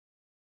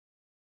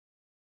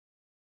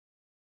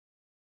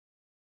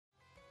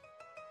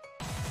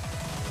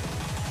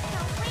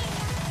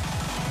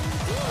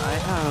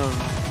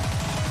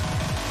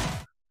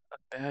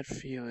Bad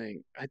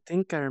feeling. I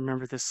think I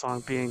remember this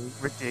song being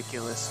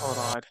ridiculous. Hold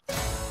on.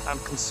 I'm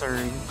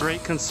concerned.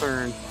 Great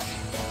concern.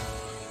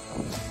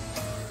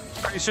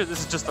 Pretty sure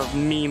this is just a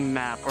meme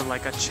map or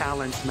like a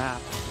challenge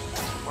map.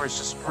 Or it's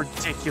just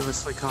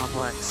ridiculously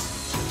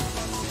complex.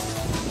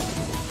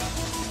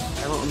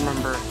 I don't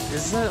remember.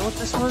 Is that what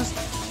this was?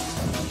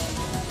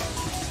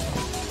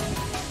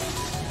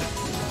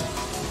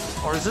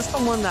 Or is this the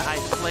one that I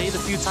played a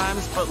few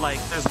times, but like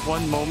there's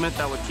one moment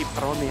that would keep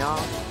throwing me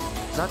off?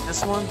 Is that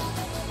this one?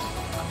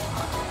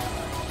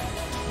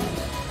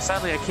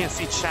 Sadly, I can't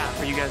see chat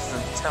for you guys to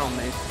tell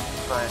me,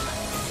 but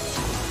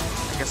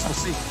I guess we'll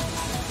see.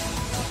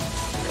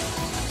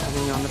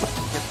 Depending on if I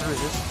can get through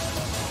this.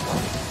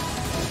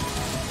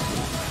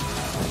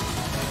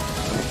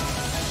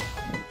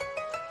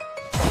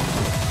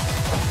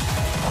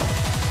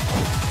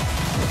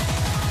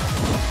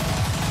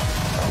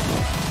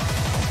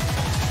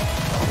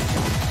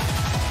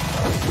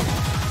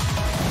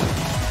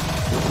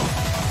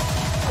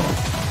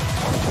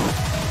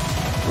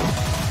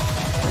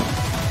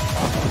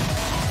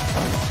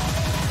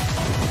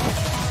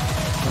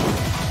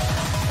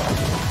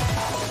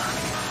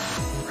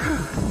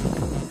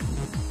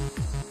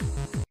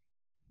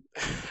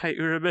 Hi,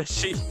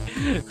 Urameshi.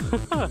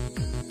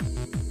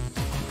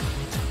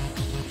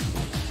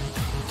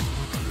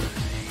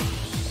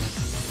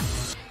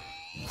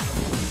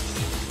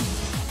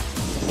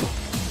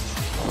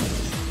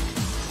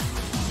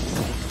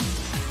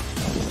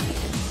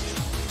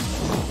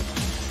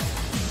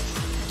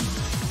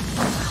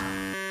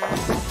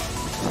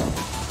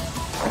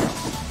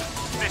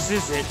 This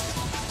is it.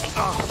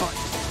 Oh, fuck.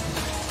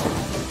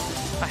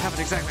 I haven't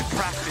exactly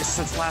practiced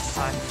since last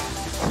time.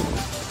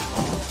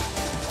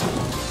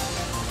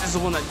 This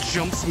is the one that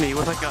jumps me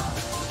with like a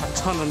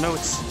ton of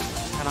notes,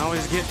 and I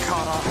always get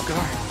caught off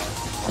guard.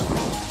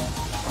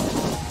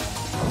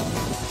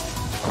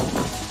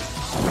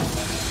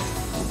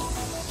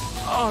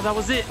 Oh, that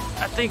was it.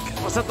 I think,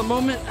 was that the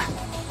moment?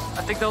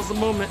 I think that was the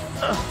moment.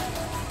 Ugh.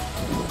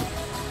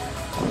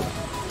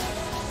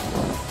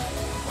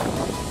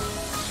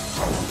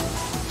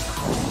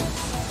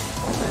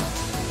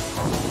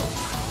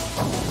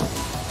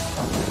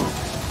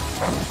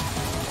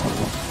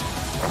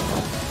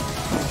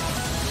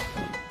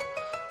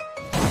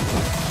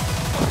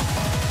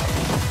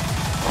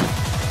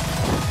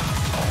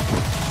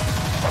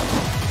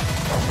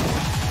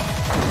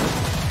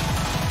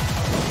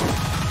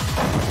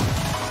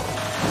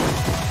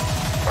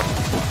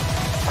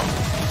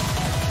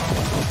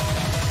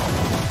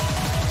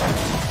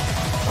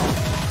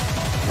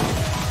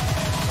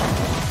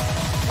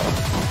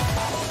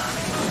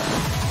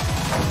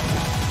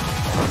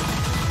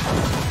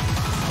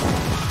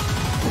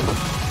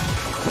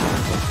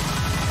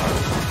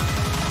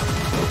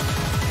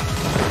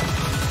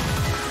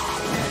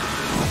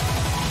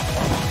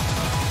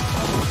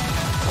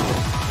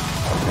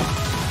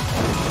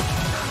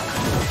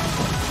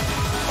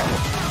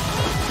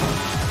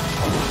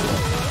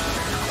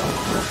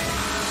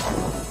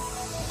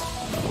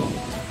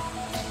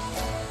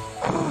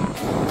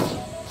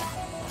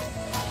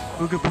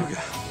 Booga booga.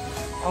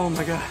 Oh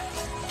my god.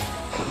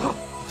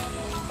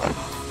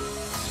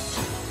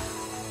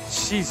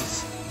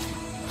 Jesus.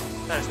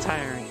 That is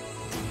tiring.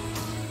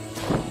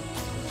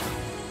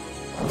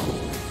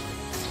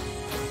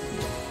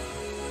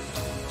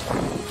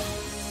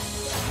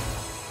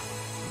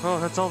 Oh,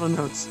 that's all the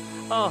notes.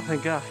 Oh,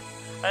 thank God.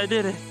 I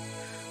did it.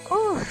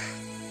 Whew.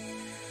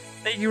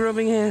 Thank you,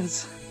 Rubbing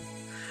Hands.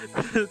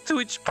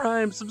 Twitch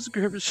Prime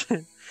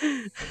subscription.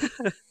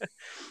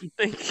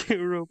 Thank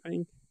you,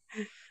 Rubbing.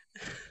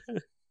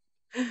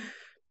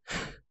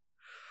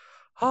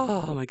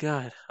 Oh my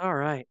God. All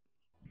right.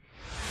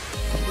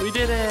 We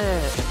did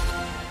it.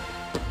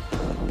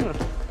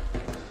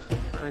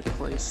 Right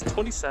place.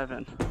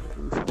 27.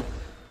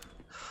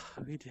 Oof.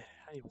 We did it.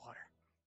 I need water.